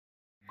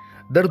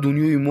дар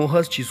дунёи мо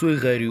ҳаст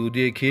чизҳои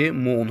ғайриоддие ки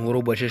мо онҳоро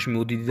ба чашми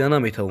оддӣ дида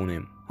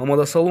наметавонем.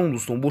 Ҳамада салом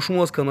дӯстон, бо шумо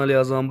аз канали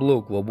AZAM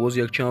блог ва боз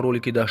якчанд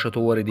ролики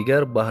даҳшатовари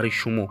дигар баҳри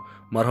шумо.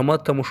 Марҳамат,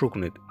 тамошо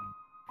кунед.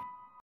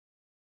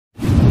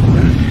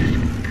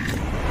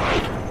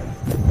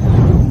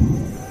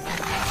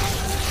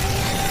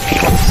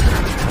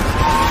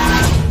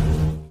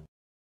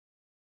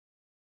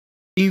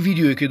 ин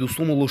видеое ки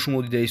дӯстон оло шумо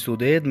дида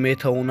истодаед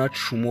метавонад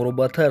шуморо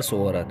ба тарс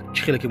оварад.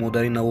 Чӣ хеле ки мо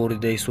дар ин навор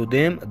дида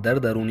истодем, дар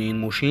даруни ин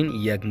мошин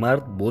як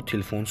мард бо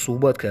телефон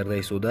суҳбат карда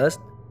истодааст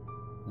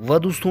ва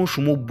дӯстон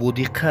шумо бо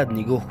диққат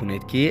нигоҳ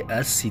кунед ки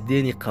аз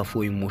сидени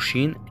қафои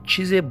мошин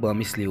чизе ба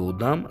мисли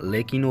одам,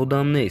 лекин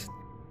одам нест.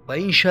 Ба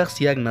ин шахс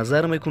як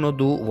назар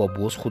мекунаду ва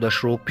боз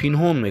худашро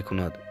пинҳон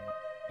мекунад.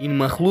 ин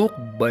махлуқ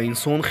ба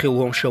инсон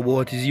хелоҳам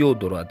шабоҳати зиёд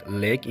дорад,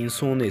 лек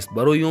инсон нест,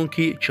 барои он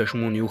ки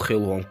чашмони ӯ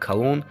хелоҳам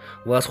калон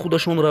ва аз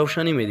худашон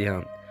равшанӣ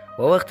медиҳанд.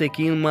 ва вақте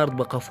ки ин мард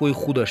ба қафои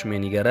худаш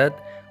менигарад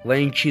ва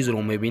ин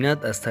чизро мебинад,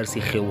 аз тарси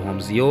хелоҳам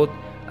зиёд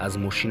аз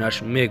мошинаш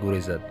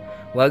мегурезад.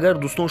 ва агар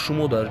дӯстон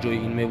шумо дар ҷои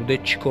ин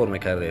мебудед чӣ кор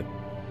мекардед?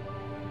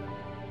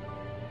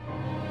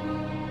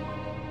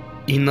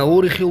 ин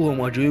навори хелоҳам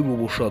аҷоибро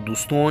бошад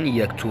дӯстон.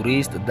 Як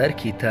турист дар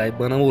Китай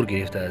ба навор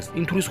гирифтааст.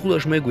 Ин турист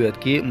худаш мегӯяд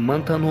ки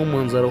ман танҳо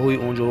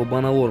манзараҳои онҷоро ба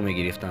навор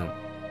мегирифтам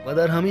ва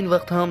дар ҳамин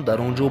вақт ҳам дар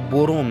онҷо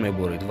борон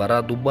меборид ва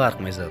раъду барқ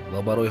мезад ва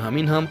барои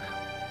ҳамин ҳам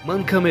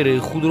ман камераи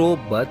худро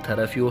ба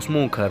тарафи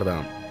осмон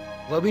кардам.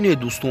 ва бинед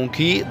дӯстон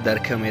ки дар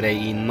камераи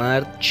ин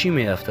мард чӣ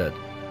меафтад.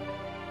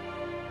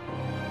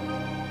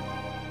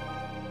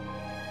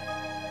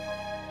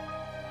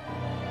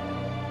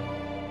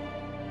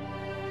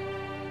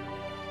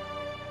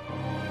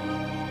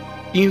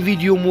 ин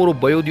видео моро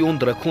ба ёди он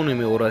драконе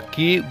меорад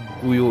ки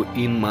гӯё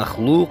ин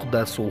махлуқ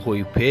дар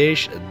солҳои пеш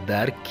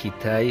дар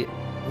Китай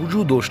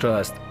вуҷуд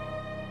доштааст.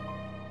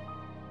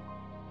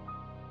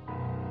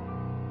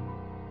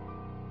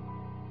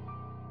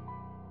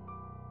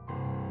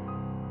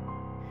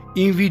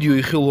 ин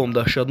видеои хелоҳам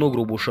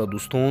даҳшатнокро бошад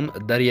дӯстон,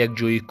 дар як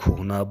ҷои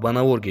кӯҳна ба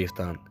навор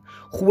гирифтанд.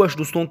 хубаш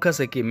дӯстон,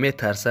 касе ки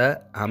метарса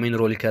ҳамин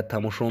ролика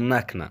тамошо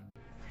накна.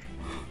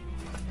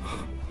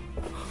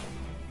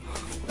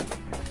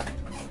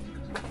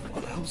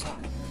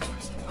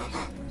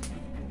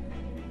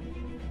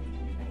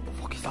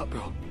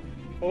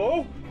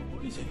 Hello?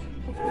 What is it?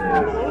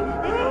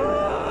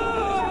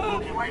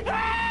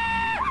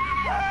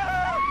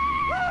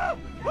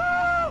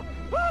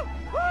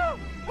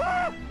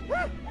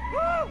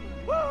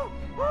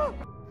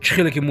 чӣ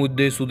хеле ки мо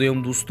дида истодаем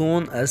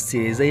дӯстон, аз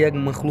сеза як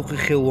махлуқи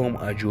хелоҳам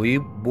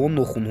аҷоиб бо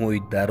нохунҳои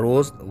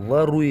дароз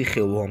ва рӯи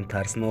хелоҳам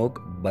тарснок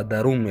ба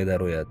дарун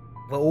медарояд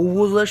ва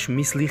овозаш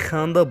мисли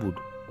ханда буд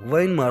ва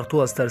ин мардҳо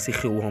аз тарси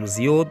хелоҳам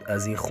зиёд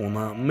аз ин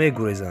хона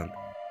мегурезанд.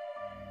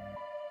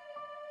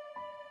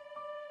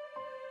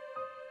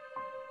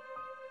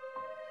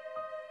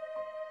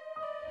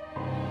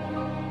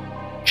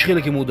 чӣ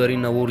хеле ки мо дар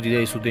ин навор дида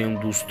истодаем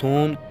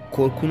дӯстон,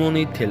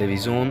 коркунони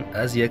телевизион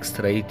аз як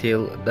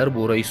строител дар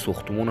бораи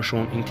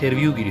сохтмонашон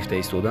интервю гирифта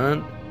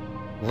истоданд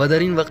ва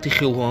дар ин вақти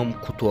хелоҳам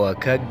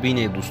кӯтоҳакак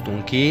бинед дӯстон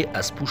ки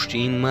аз пушти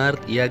ин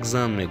мард як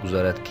зан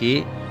мегузарад ки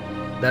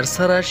дар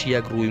сараш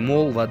як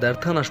рӯймол ва дар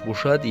танаш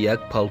бошад як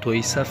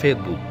палтои сафед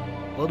буд.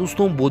 ва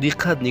дӯстон бо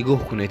диққат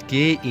нигоҳ кунед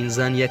ки ин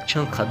зан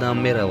якчанд қадам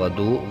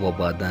мераваду ва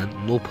баъдан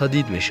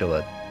нопадид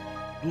мешавад.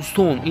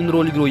 дӯстон, ин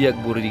роликро як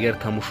бори дигар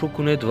тамошо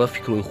кунед ва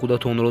фикрҳои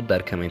худатонро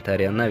дар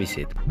комментария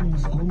нависед.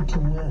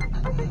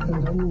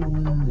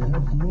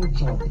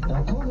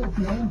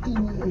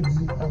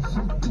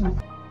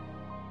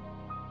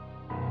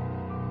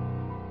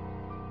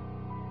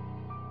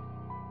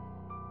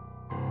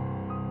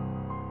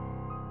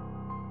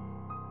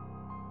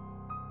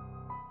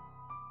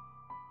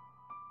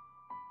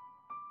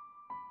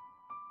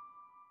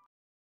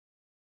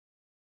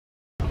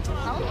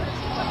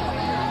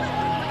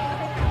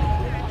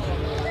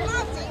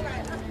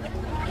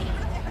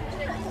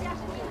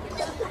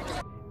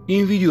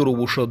 ин видеоро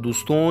бошад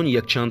дӯстон,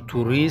 якчанд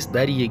турист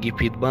дар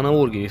Египет ба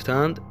навор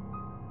гирифтанд.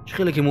 чӣ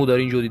хеле ки мо дар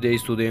ин ҷо дида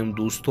истодаем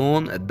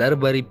дӯстон, дар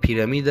бари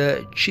пирамида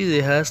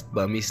чизе ҳаст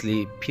ба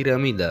мисли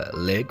пирамида,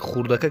 лек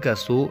хурдакак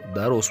асту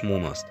дар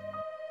осмон аст.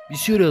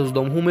 бисёре аз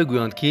одамҳо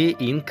мегӯянд ки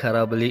ин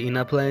корабли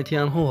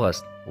инопланетиянҳо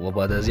аст ва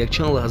баъд аз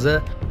якчанд лаҳза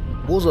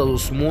боз аз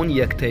осмон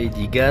яктаи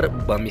дигар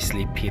ба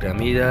мисли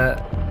пирамида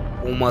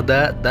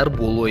омада дар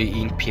болои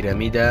ин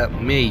пирамида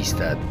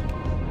меистад.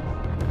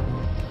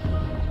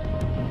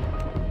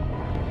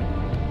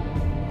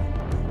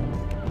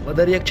 ва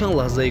дар якчанд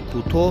лаҳзаи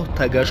кӯтоҳ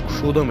тагаш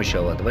кушода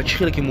мешавад ва чӣ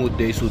хеле ки мо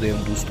дида истодаем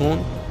дӯстон,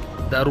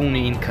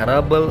 даруни ин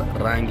корабл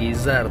ранги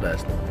зард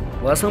аст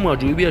ва аз ҳама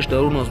аҷоибияш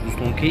дар он аст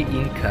дӯстон ки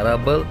ин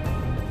корабл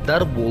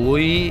дар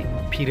болои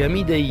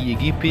пирамидаи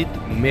Египет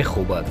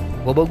мехобад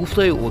ва ба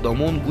гуфтаи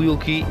Одамон гӯё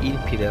ки ин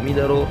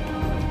пирамидаро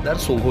дар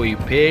солҳои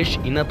пеш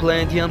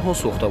инопланетиянҳо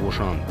сохта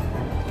бошанд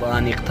ва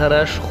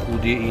аниқтараш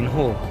худи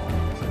инҳо.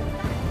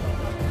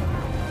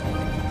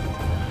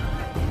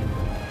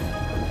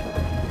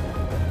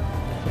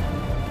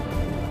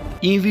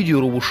 ин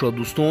видеоро бошад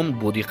дӯстон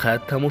бо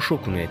диққат тамошо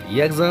кунед.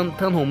 Як зан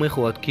танҳо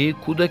мехоҳад ки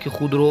кӯдаки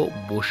худро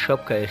бо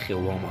шапкаи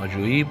хелом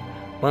аҷоиб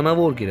ба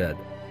навор гирад.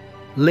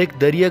 лек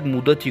дар як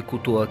муддати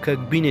кӯтоҳакак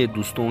бинед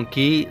дӯстон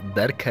ки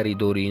дар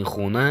коридори ин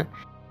хона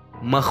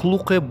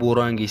махлуқе бо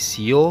ранги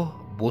сиёҳ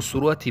бо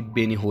суръати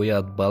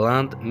бениҳоят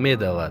баланд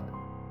медавад.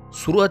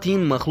 суръати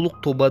ин махлуқ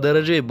то ба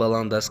дараҷае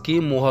баланд аст ки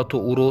мо ҳатто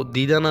ӯро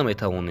дида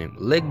наметавонем.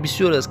 лек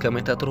бисёре аз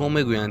комментаторҳо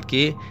мегӯянд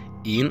ки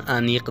ин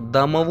аниқ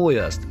дамовой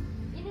аст.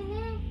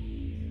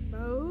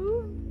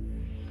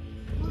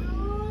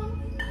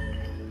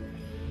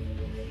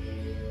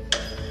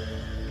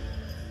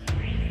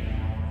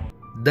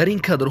 дар ин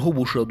кадрҳо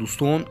бошад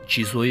дӯстон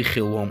чизҳои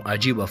хелом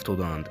аҷиб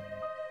афтодаанд.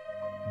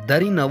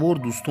 дар ин навор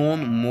дӯстон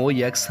мо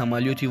як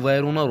самолёти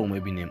вайронаро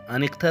мебинем,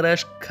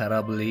 аниқтараш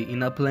корабли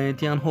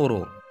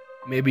инопланетянҳоро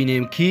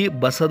мебинем ки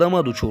ба садама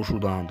дучор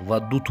шудаанд ва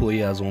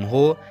дутои аз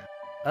онҳо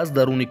аз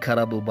даруни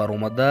корабл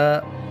баромада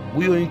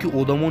гӯё ин ки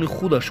одамони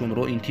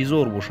худашонро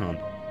интизор бошанд.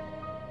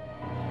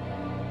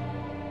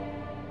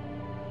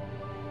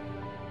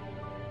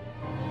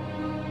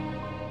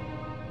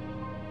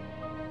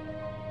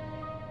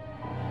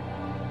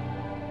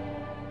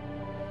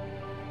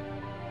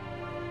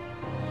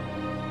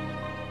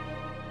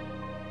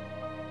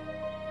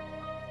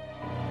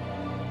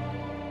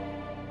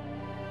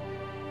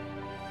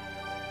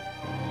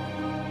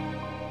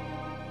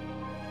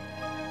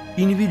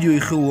 ин видеои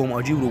хелом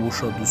аҷибро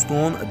бошад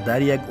дӯстон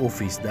дар як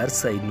офис дар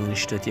Соединёни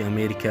Штати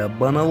Америка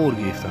ба навор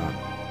гирифтаанд.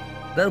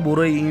 дар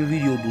бораи ин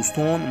видео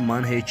дӯстон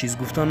ман ҳеҷ чиз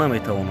гуфта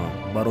наметавонам,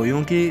 барои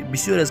он ки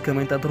бисёре аз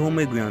комментаторҳо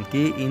мегӯянд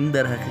ки ин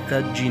дар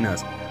ҳақиқат ҷин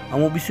аст,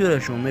 аммо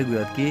бисёреашон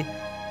мегӯяд ки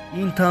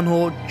ин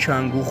танҳо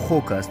чангу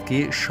хок аст ки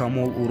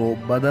шамол ӯро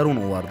ба дарун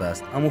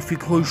овардааст. аммо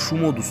фикрҳои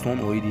шумо дӯстон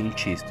оиди ин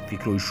чист?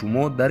 фикрҳои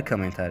шумо дар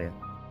комментария.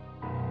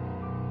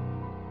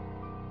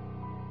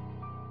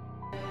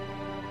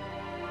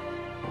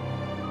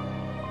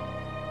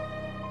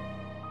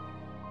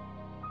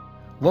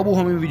 ва бо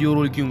ҳамин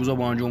видеоролики имрӯза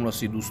ба анҷом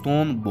расид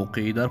дӯстон.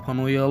 боқӣ дар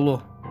паноҳи Аллоҳ.